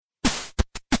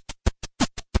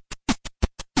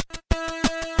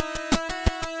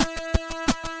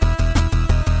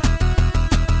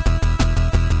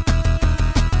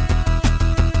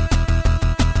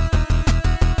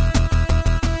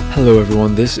Hello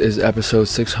everyone, this is episode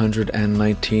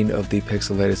 619 of the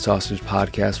Pixelated Sausage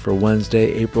Podcast for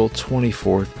Wednesday, April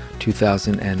 24th,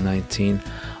 2019.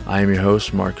 I am your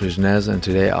host, Mark Kuznez, and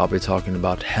today I'll be talking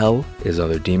about Hell is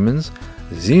Other Demons,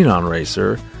 Xenon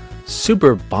Racer,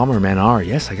 Super Bomberman R,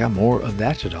 yes, I got more of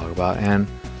that to talk about, and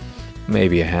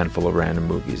maybe a handful of random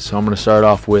movies. So I'm going to start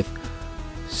off with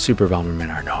Super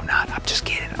Bomberman R. No, I'm not. I'm just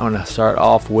kidding. I'm going to start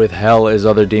off with Hell is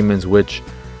Other Demons, which,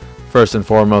 first and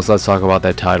foremost, let's talk about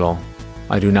that title.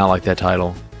 I do not like that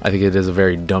title. I think it is a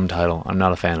very dumb title. I'm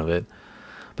not a fan of it.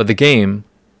 But the game,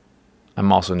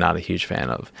 I'm also not a huge fan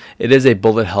of. It is a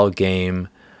bullet hell game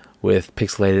with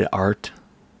pixelated art,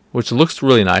 which looks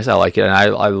really nice. I like it, and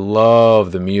I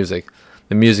love the music.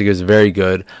 The music is very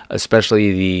good,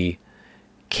 especially the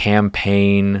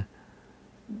campaign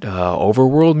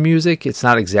overworld music. It's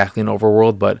not exactly an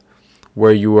overworld, but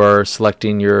where you are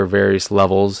selecting your various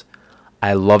levels.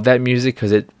 I love that music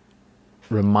because it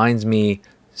reminds me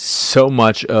so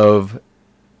much of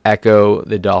Echo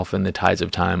the Dolphin, The Tides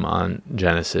of Time on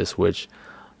Genesis, which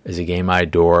is a game I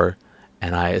adore,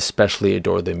 and I especially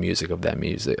adore the music of that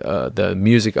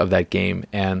game,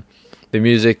 and the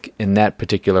music in that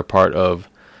particular part of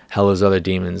Hell is Other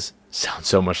Demons sounds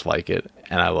so much like it,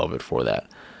 and I love it for that.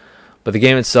 But the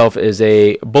game itself is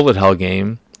a bullet hell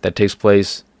game that takes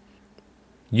place,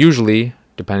 usually,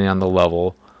 depending on the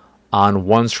level, on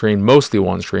one screen, mostly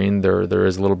one screen. There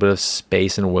is a little bit of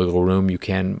space and wiggle room. You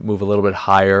can move a little bit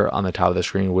higher on the top of the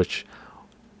screen, which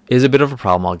is a bit of a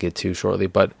problem I'll get to shortly.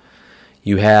 But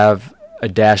you have a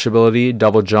dash ability,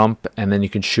 double jump, and then you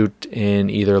can shoot in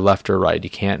either left or right. You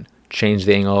can't change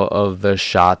the angle of the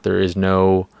shot. There is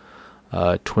no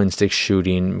twin stick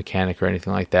shooting mechanic or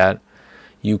anything like that.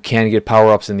 You can get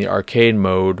power-ups in the arcade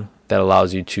mode that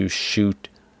allows you to shoot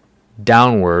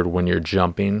downward when you're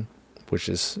jumping, which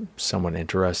is somewhat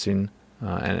interesting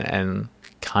and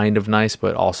kind of nice,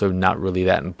 but also not really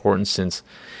that important, since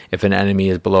if an enemy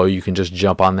is below, you can just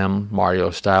jump on them, Mario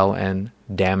style, and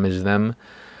damage them.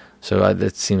 So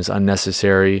that seems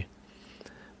unnecessary.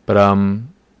 But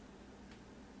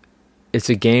it's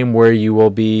a game where you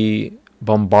will be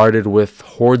bombarded with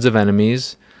hordes of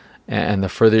enemies, and the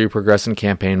further you progress in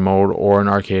campaign mode or in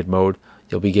arcade mode,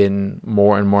 you'll be getting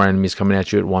more and more enemies coming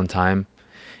at you at one time.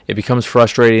 It becomes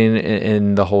frustrating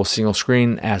in the whole single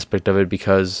screen aspect of it,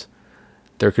 because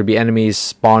there could be enemies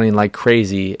spawning like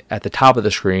crazy at the top of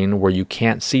the screen where you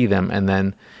can't see them, and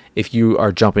then if you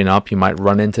are jumping up, you might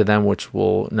run into them, which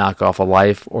will knock off a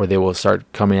life, or they will start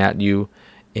coming at you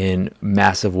in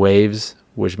massive waves,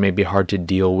 which may be hard to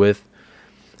deal with,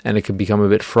 and it can become a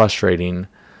bit frustrating.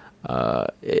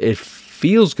 It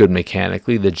feels good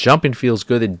mechanically. The jumping feels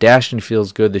good, the dashing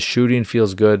feels good, the shooting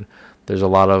feels good. There's a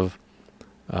lot of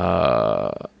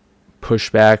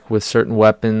pushback with certain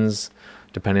weapons,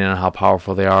 depending on how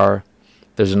powerful they are.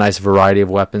 There's a nice variety of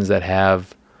weapons that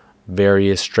have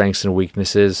various strengths and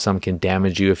weaknesses. Some can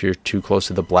damage you if you're too close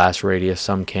to the blast radius.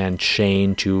 Some can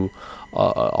chain to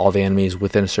all the enemies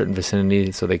within a certain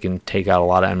vicinity, so they can take out a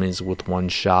lot of enemies with one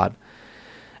shot.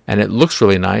 And it looks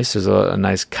really nice. There's a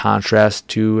nice contrast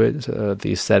to it.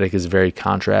 The aesthetic is very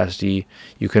contrasty.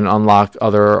 You can unlock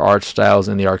other art styles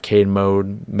in the arcade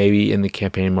mode, maybe in the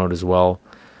campaign mode as well.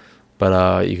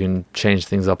 But you can change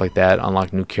things up like that,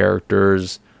 unlock new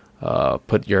characters,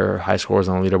 put your high scores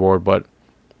on the leaderboard. But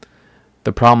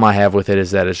the problem I have with it is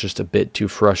that it's just a bit too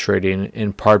frustrating,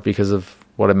 in part because of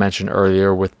what I mentioned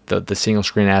earlier with the single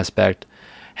screen aspect.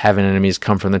 Having enemies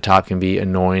come from the top can be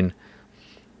annoying.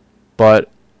 But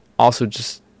also,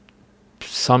 just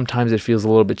sometimes it feels a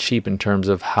little bit cheap in terms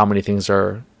of how many things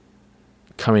are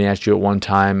coming at you at one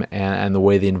time, and the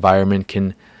way the environment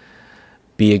can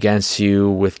be against you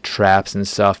with traps and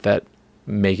stuff that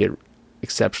make it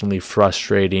exceptionally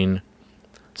frustrating.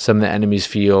 Some of the enemies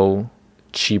feel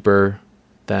cheaper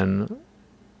than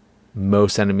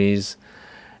most enemies,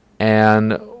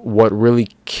 and what really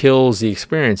kills the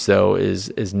experience, though,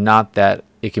 is not that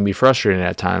it can be frustrating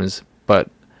at times, but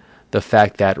the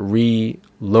fact that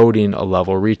reloading a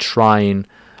level, retrying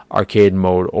arcade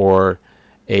mode or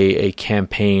a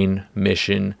campaign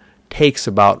mission takes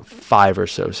about 5 or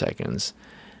so seconds.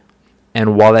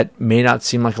 And while that may not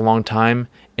seem like a long time,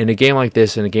 in a game like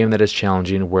this, in a game that is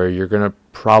challenging, where you're going to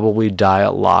probably die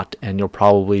a lot, and you'll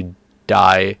probably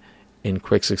die in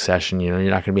quick succession, you're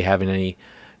not going to be having any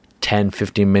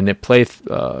 10-15 minute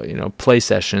play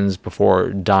sessions before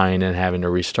dying and having to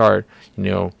restart.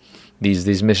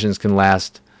 These missions can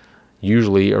last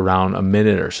usually around a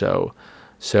minute or so.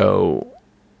 So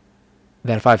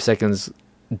that 5 seconds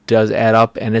does add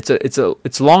up, and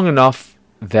it's long enough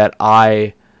that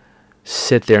I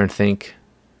sit there and think,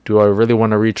 do I really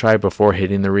want to retry before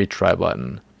hitting the retry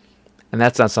button? and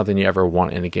that's not something you ever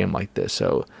want in a game like this.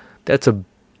 So that's a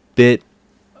bit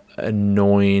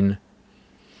annoying.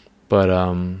 But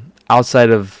outside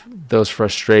of those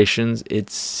frustrations, it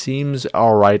seems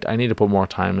all right. I need to put more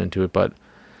time into it, but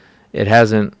it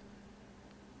hasn't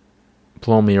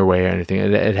blown me away or anything.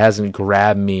 It hasn't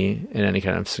grabbed me in any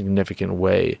kind of significant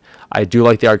way. I do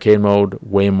like the arcade mode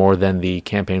way more than the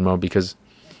campaign mode, because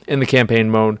in the campaign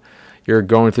mode, you're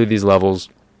going through these levels,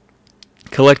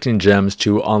 collecting gems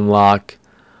to unlock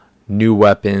new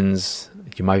weapons.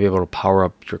 You might be able to power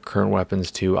up your current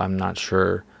weapons too. I'm not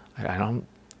sure. I don't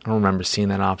remember seeing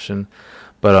that option.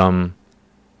 But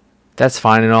that's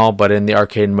fine and all. But in the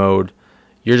arcade mode,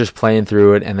 you're just playing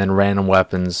through it, and then random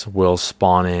weapons will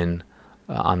spawn in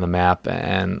on the map.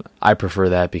 And I prefer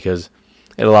that because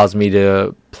it allows me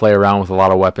to play around with a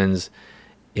lot of weapons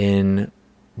in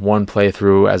one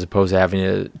playthrough, as opposed to having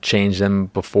to change them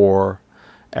before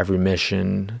every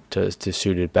mission to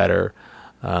suit it better.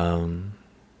 So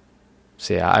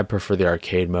yeah, I prefer the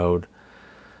arcade mode,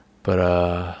 but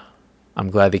I'm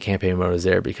glad the campaign mode is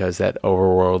there because that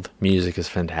overworld music is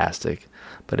fantastic.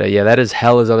 But yeah, that is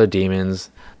Hell is Other Demons,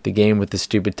 the game with the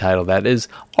stupid title. That is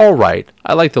alright.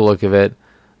 I like the look of it,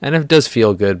 and it does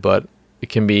feel good, but it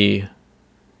can be,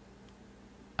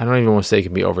 I don't even want to say it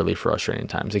can be overly frustrating at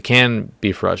times. It can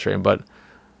be frustrating, but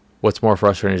what's more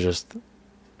frustrating is just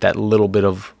that little bit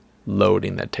of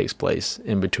loading that takes place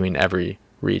in between every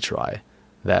retry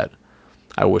that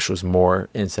I wish was more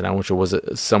instant. I wish it was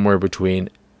somewhere between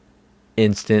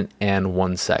instant and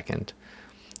 1 second.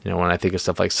 You know, when I think of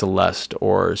stuff like Celeste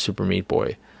or Super Meat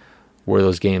Boy, where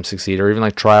those games succeed, or even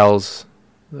like Trials.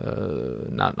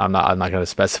 I'm not going to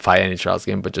specify any Trials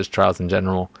game, but just Trials in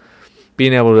general.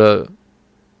 Being able to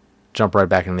jump right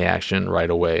back into the action right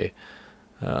away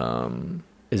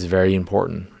is very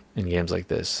important in games like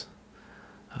this.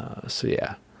 So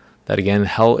yeah, that again,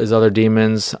 Hell is Other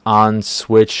Demons on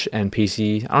Switch and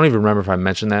PC. I don't even remember if I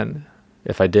mentioned that.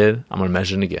 If I did, I'm going to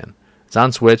mention it again. It's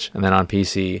on Switch and then on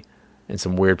PC in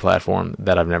some weird platform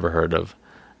that I've never heard of.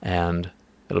 And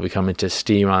it'll be coming to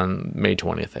Steam on May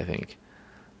 20th, I think.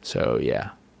 So yeah.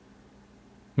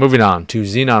 Moving on to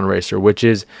Xenon Racer, which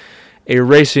is a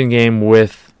racing game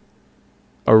with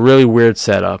a really weird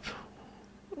setup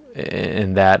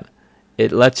in that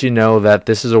it lets you know that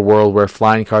this is a world where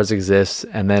flying cars exist,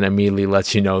 and then immediately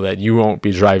lets you know that you won't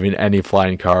be driving any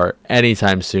flying car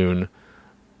anytime soon,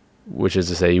 which is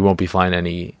to say you won't be flying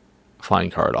any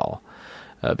flying car at all.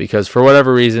 Because for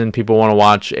whatever reason, people want to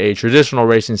watch a traditional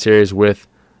racing series with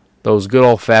those good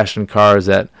old-fashioned cars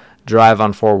that drive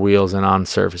on four wheels and on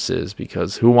surfaces,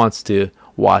 because who wants to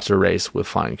watch a race with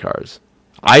flying cars?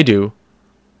 I do,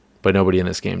 but nobody in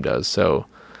this game does. So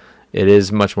it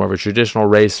is much more of a traditional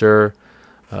racer,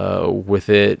 with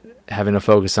it having a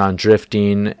focus on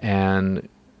drifting and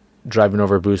driving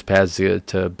over boost pads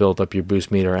to build up your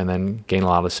boost meter and then gain a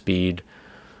lot of speed.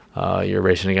 You're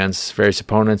racing against various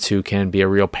opponents who can be a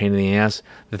real pain in the ass.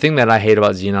 The thing that I hate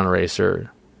about Xenon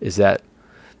Racer is that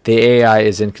the AI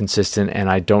is inconsistent, and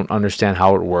I don't understand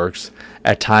how it works.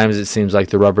 At times it seems like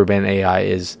the rubber band AI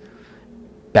is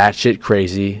batshit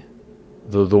crazy.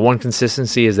 The one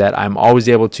consistency is that I'm always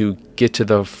able to get to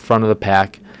the front of the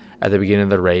pack at the beginning of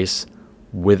the race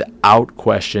without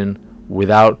question,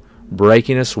 without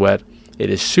breaking a sweat.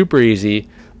 It is super easy,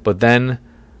 but then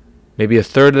maybe a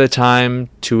third of the time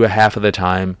to a half of the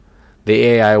time, the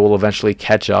AI will eventually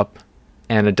catch up,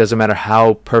 and it doesn't matter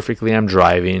how perfectly I'm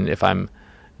driving. If I'm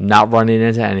not running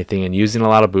into anything and using a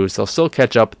lot of boost, they'll still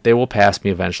catch up. They will pass me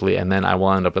eventually, and then I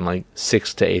will end up in like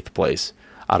 6th to 8th place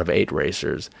out of 8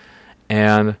 racers.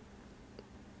 And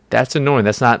that's annoying.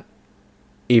 That's not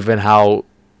even how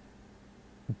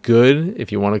good,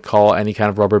 if you want to call any kind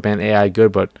of rubber band AI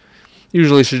good, but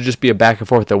usually it should just be a back and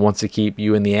forth that wants to keep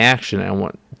you in the action and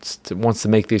wants to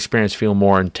make the experience feel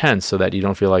more intense, so that you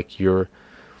don't feel like you're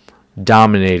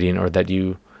dominating or that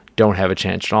you don't have a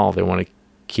chance at all. They want to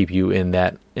keep you in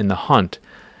the hunt.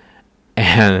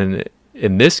 And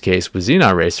in this case with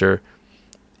Xenon Racer,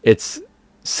 it's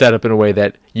set up in a way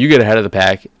that you get ahead of the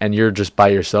pack and you're just by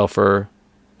yourself for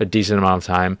a decent amount of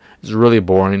time. It's really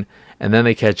boring, and then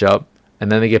they catch up,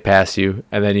 and then they get past you,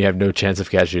 and then you have no chance of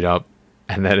catching up,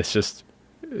 and then it's just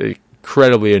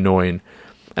incredibly annoying.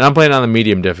 And I'm playing on the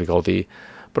medium difficulty,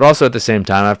 but also at the same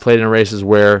time, I've played in races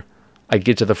where I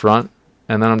get to the front,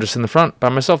 and then I'm just in the front by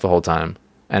myself the whole time,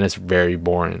 and it's very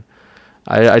boring.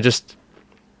 I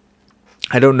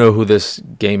don't know who this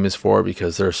game is for,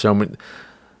 because there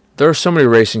are so many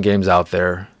racing games out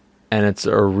there, and it's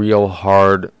a real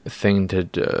hard thing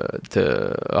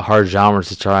a hard genre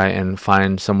to try and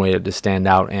find some way to stand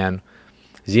out. And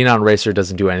Xenon Racer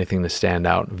doesn't do anything to stand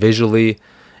out. Visually,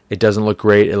 It doesn't look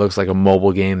great. It looks like a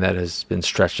mobile game that has been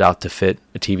stretched out to fit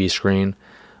a TV screen,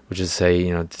 which is,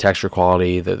 say, the texture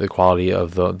quality, the quality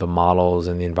of the models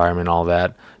and the environment, all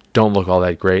that, don't look all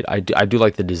that great. I do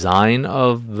like the design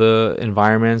of the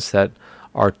environments that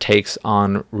are takes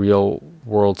on real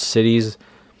world cities,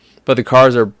 but the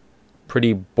cars are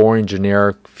pretty boring,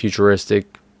 generic,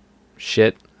 futuristic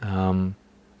shit. And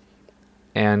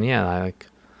yeah,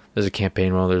 there's a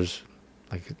campaign mode, there's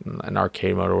like an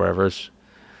arcade mode or whatever.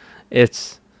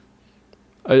 It's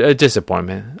a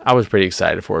disappointment. I was pretty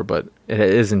excited for it, but it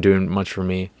isn't doing much for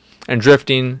me. And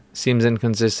drifting seems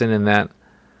inconsistent in that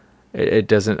it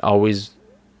doesn't always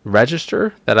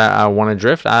register that I want to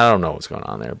drift. I don't know what's going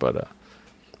on there, but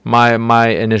my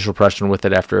initial impression with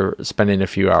it after spending a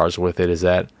few hours with it is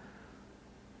that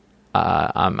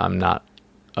I'm not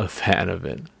a fan of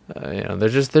it.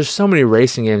 There's so many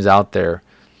racing games out there,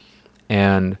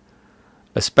 and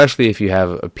especially if you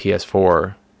have a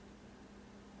PS4,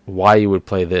 why you would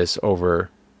play this over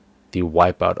the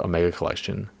Wipeout Omega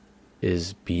Collection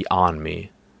is beyond me.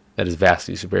 That is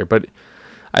vastly superior. But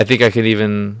I think I could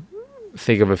even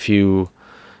think of a few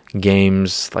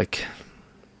games, like,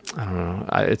 I don't know,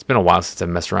 it's been a while since I've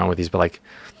messed around with these, but like,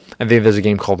 I think there's a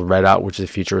game called Redout, which is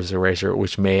a futuristic racer,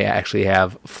 which may actually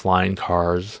have flying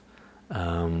cars.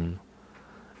 And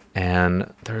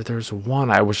there's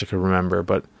one I wish I could remember,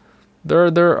 but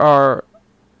there are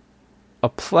a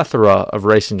plethora of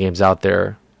racing games out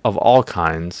there of all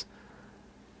kinds,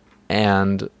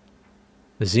 and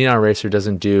the Xenon Racer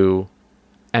doesn't do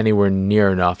anywhere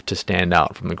near enough to stand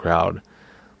out from the crowd.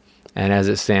 And as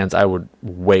it stands, I would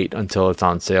wait until it's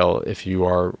on sale if you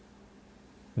are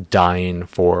dying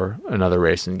for another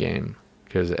racing game,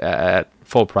 because at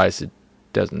full price it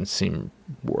doesn't seem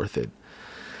worth it.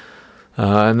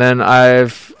 And then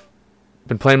I've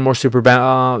been playing more Super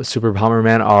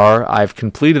Bomberman R. I've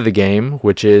completed the game,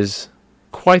 which is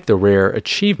quite the rare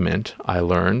achievement, I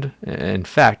learned. In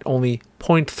fact, only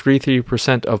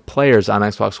 0.33% of players on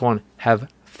Xbox One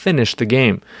have finished the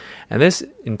game. And this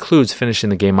includes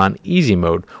finishing the game on easy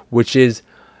mode, which is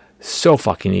so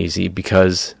fucking easy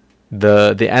because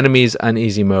the enemies on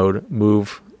easy mode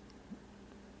move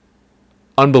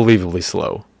unbelievably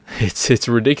slow. It's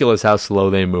ridiculous how slow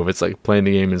they move. It's like playing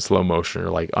the game in slow motion or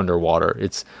like underwater.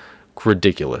 It's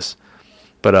ridiculous.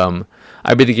 But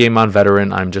I beat the game on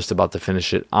veteran. I'm just about to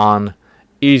finish it on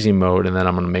easy mode, and then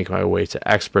I'm going to make my way to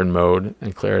expert mode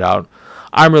and clear it out.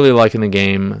 I'm really liking the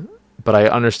game, but I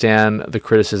understand the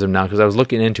criticism now because I was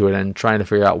looking into it and trying to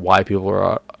figure out why people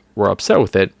were upset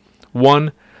with it.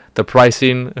 One, the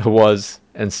pricing was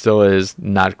and still is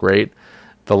not great.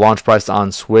 The launch price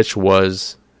on Switch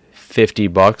was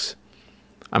 $50.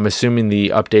 I'm assuming the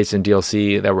updates and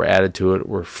DLC that were added to it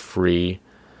were free,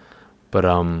 but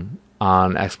on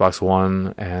Xbox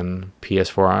One and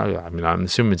PS4, I'm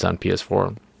assuming it's on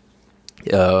PS4.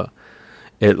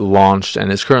 It launched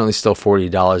and it's currently still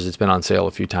 $40. It's been on sale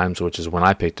a few times, which is when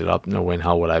I picked it up. No way in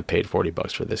hell would I have paid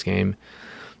 $40 for this game.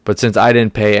 But since I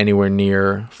didn't pay anywhere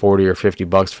near $40 or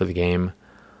 $50 for the game,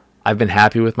 I've been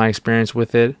happy with my experience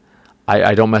with it.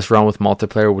 I don't mess around with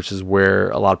multiplayer, which is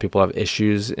where a lot of people have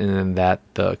issues in that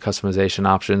the customization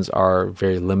options are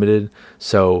very limited.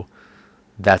 So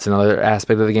that's another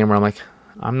aspect of the game where I'm like,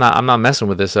 I'm not messing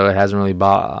with this, so it hasn't really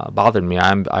bothered me.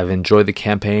 I've enjoyed the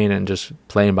campaign and just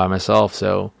playing by myself.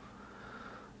 So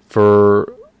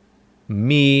for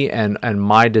me and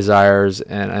my desires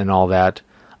and all that,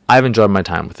 I've enjoyed my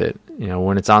time with it.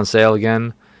 When it's on sale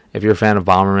again, if you're a fan of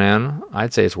Bomberman,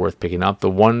 I'd say it's worth picking up. The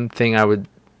one thing I would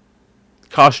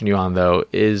caution you on, though,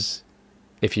 is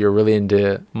if you're really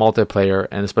into multiplayer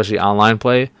and especially online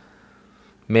play,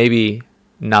 maybe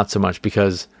not so much,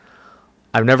 because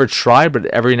I've never tried, but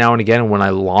every now and again when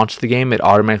I launch the game, it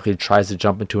automatically tries to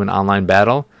jump into an online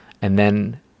battle, and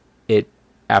then it,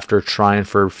 after trying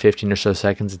for 15 or so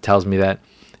seconds, it tells me that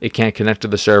it can't connect to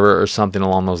the server or something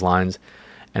along those lines,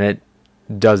 and it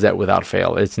does that without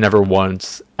fail. It's never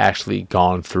once actually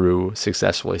gone through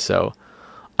successfully, so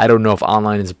I don't know if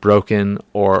online is broken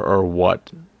or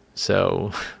what.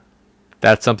 So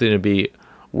that's something to be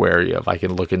wary of. I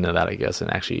can look into that, I guess,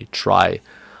 and actually try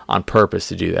on purpose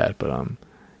to do that. But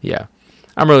yeah,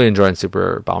 I'm really enjoying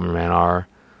Super Bomberman R.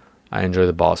 I enjoy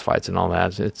the boss fights and all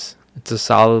that. It's a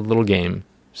solid little game.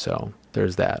 So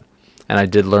there's that. And I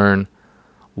did learn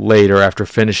later after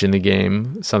finishing the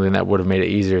game, something that would have made it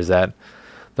easier, is that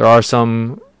there are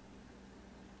some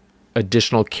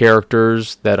additional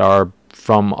characters that are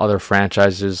from other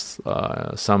franchises,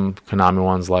 some Konami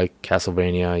ones like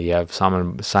Castlevania. You have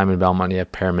Simon Belmont, you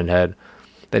have Pyramid Head.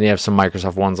 Then you have some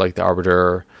Microsoft ones like the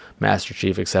Arbiter, Master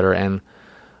Chief, etc. And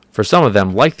for some of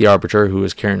them, like the Arbiter, who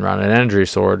is carrying around an energy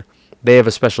sword, they have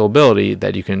a special ability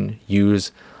that you can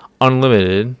use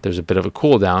unlimited. There's a bit of a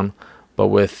cooldown, but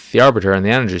with the Arbiter and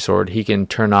the energy sword, he can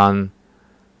turn on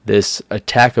this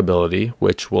attack ability,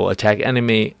 which will attack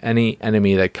any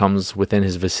enemy that comes within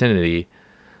his vicinity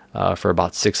for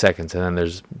about 6 seconds, and then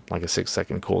there's like a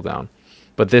 6-second cooldown.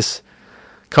 But this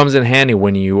comes in handy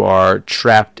when you are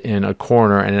trapped in a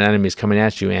corner and an enemy is coming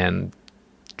at you, and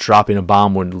dropping a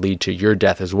bomb would lead to your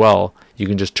death as well. You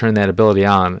can just turn that ability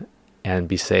on and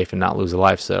be safe and not lose a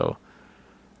life. So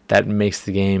that makes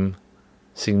the game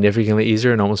significantly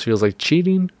easier and almost feels like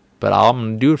cheating. But I'm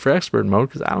going to do it for expert mode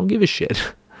because I don't give a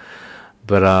shit.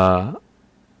 But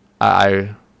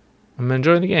I'm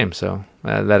enjoying the game. So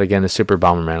that again is Super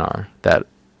Bomberman R. That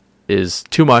is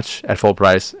too much at full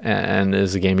price and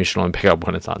is a game you should only pick up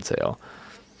when it's on sale.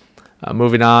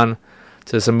 Moving on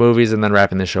to some movies and then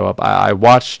wrapping the show up. I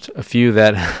watched a few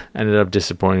that ended up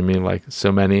disappointing me, like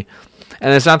so many.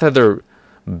 And it's not that they're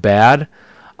bad.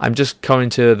 I'm just coming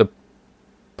to the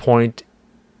point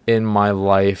in my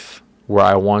life where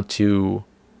I want to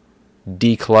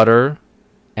declutter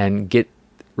and get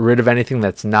rid of anything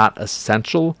that's not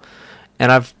essential.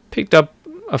 And I've picked up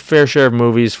a fair share of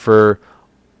movies for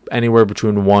anywhere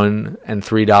between $1 and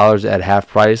 $3 at half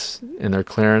price in their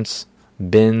clearance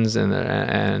bins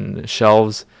and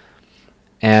shelves.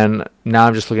 And now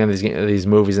I'm just looking at these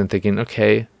movies and thinking,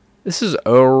 okay, this is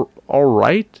all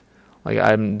right. Like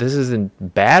this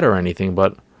isn't bad or anything,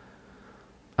 but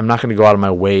I'm not going to go out of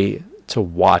my way to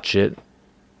watch it,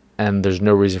 and there's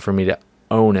no reason for me to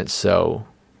own it. So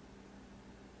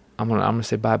I'm gonna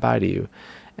say bye to you.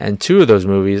 And two of those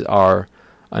movies are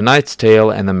A Knight's Tale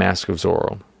and The Mask of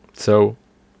Zorro. So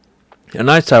A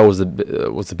Knight's Tale was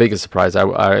the biggest surprise.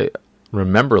 I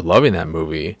remember loving that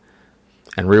movie,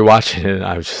 and rewatching it,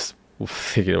 I was just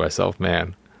thinking to myself,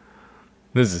 man,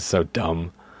 this is so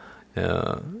dumb.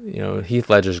 Heath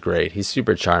Ledger's great. He's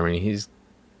super charming. He's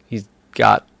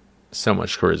got so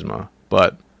much charisma,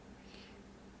 but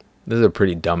this is a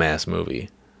pretty dumbass movie.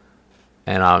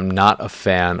 And I'm not a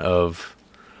fan of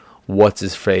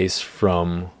what's-his-face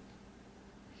from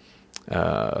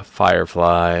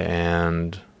Firefly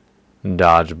and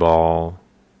Dodgeball,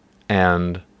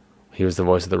 and he was the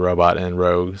voice of the robot in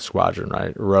Rogue Squadron,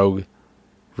 right? Rogue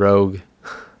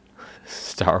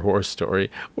Star Wars Story.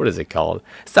 What is it called?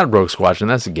 It's not Rogue Squadron.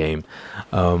 That's a game.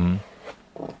 But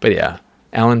yeah,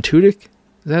 Alan Tudyk,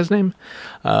 is that his name?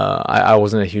 I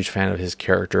wasn't a huge fan of his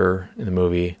character in the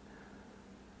movie.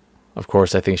 Of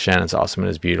course, I think Shannon's awesome and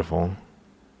is beautiful,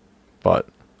 but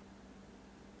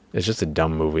it's just a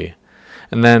dumb movie.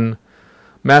 And then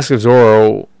Mask of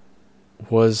Zorro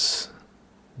was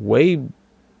way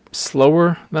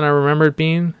slower than I remember it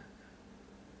being,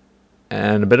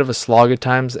 and a bit of a slog at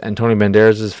times. And Tony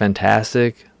Banderas is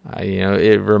fantastic.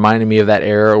 It reminded me of that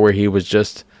era where he was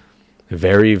just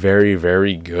very, very,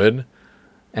 very good,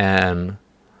 and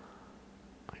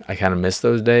I kind of miss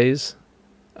those days.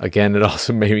 Again, it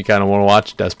also made me kind of want to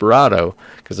watch Desperado,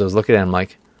 because I was looking at him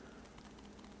like,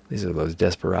 these are those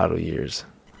Desperado years.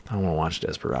 I don't want to watch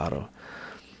Desperado.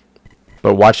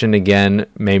 But watching it again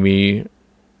made me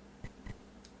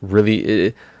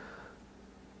really...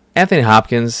 Anthony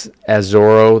Hopkins as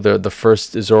Zorro, the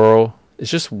first Zorro,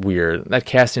 is just weird. That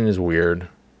casting is weird.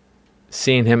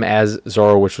 Seeing him as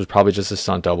Zorro, which was probably just a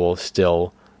stunt double,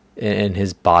 still in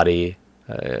his body,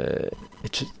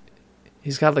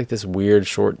 he's got like this weird,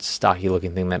 short, stocky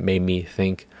looking thing that made me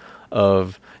think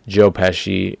of Joe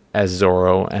Pesci as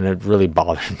Zorro, and it really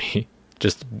bothered me.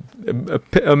 Just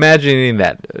imagining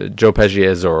that Joe Pesci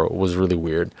as Zorro was really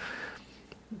weird.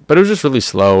 But it was just really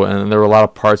slow, and there were a lot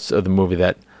of parts of the movie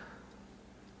that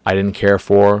I didn't care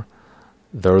for.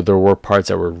 There were parts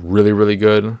that were really, really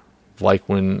good, like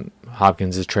when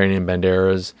Hopkins is training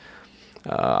Banderas.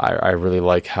 I really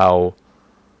like how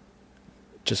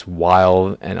just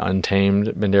wild and untamed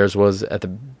Banderas was at the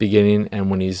beginning, and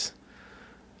when he's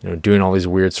doing all these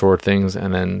weird sword things,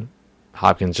 and then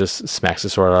Hopkins just smacks the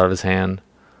sword out of his hand.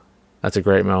 That's a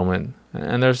great moment.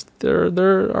 And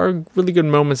there are really good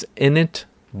moments in it,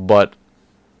 but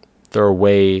there are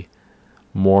way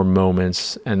more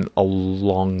moments and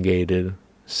elongated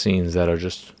scenes that are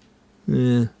just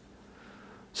So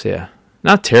yeah,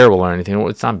 not terrible or anything.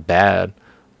 It's not bad,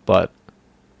 but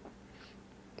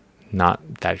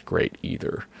not that great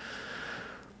either.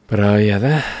 But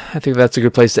I think that's a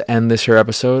good place to end this here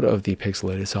episode of the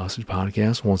Pixelated Sausage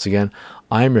Podcast. Once again,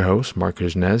 I'm your host, Mark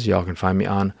Kuznez. Y'all can find me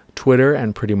on Twitter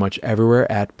and pretty much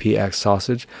everywhere at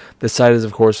PXSausage. The site is,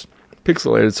 of course,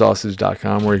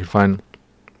 pixelatedsausage.com, where you can find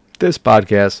this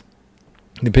podcast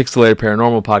the Pixelated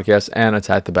Paranormal Podcast, and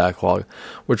Attack the Backlog,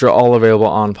 which are all available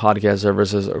on podcast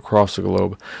services across the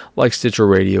globe, like Stitcher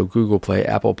Radio, Google Play,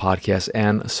 Apple Podcasts,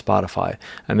 and Spotify.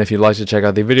 And if you'd like to check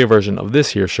out the video version of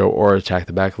this here show or Attack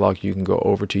the Backlog, you can go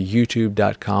over to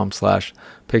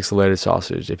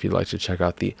youtube.com/pixelatedsausage. If you'd like to check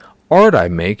out the art I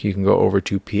make, you can go over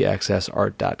to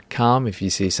pxsart.com. If you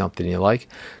see something you like,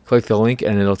 click the link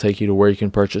and it'll take you to where you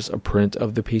can purchase a print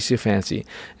of the piece you fancy.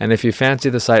 And if you fancy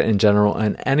the site in general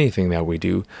and anything that we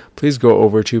do, please go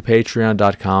over to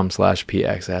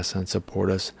patreon.com/pxs and support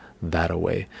us that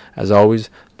way. As always,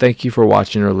 thank you for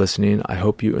watching or listening. I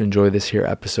hope you enjoy this here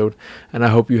episode, and I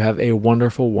hope you have a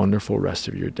wonderful, wonderful rest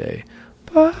of your day.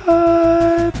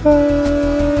 Bye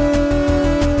bye.